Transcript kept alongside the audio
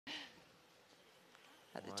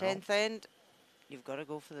10th end, you've got to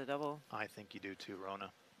go for the double. I think you do too,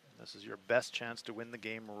 Rona. This is your best chance to win the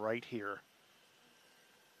game right here.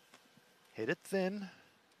 Hit it thin.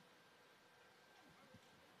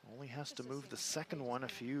 Only has to move the second one a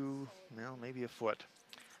few, well, maybe a foot.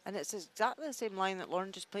 And it's exactly the same line that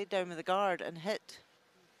Lauren just played down with the guard and hit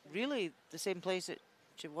really the same place that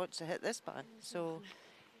she wants to hit this by. So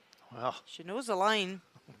well, she knows the line.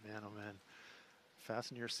 Oh man.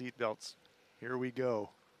 Fasten your seatbelts. Here we go.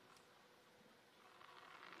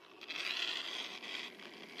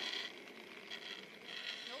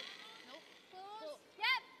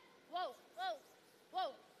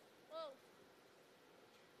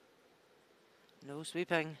 No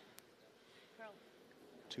sweeping.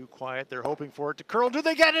 Too quiet. They're hoping for it to curl. Do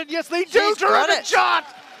they get it? Yes, they do. She's got Terrific it. shot.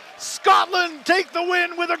 Scotland take the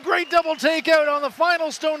win with a great double takeout on the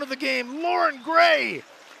final stone of the game. Lauren Gray.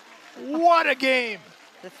 What a game.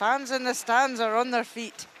 The fans in the stands are on their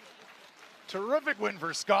feet. Terrific win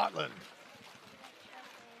for Scotland.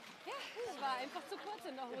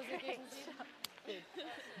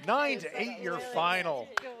 9-8 your final.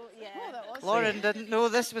 Lauren didn't know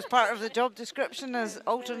this was part of the job description as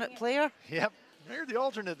alternate player. Yep, you're the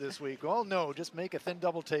alternate this week. Well, no, just make a thin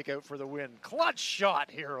double takeout for the win. Clutch shot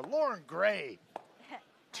here, Lauren Gray.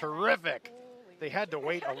 Terrific. They had to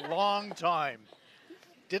wait a long time.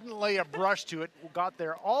 Didn't lay a brush to it, got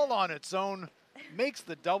there all on its own. Makes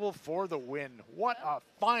the double for the win. What a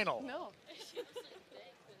final. No.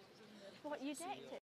 What, you decked it?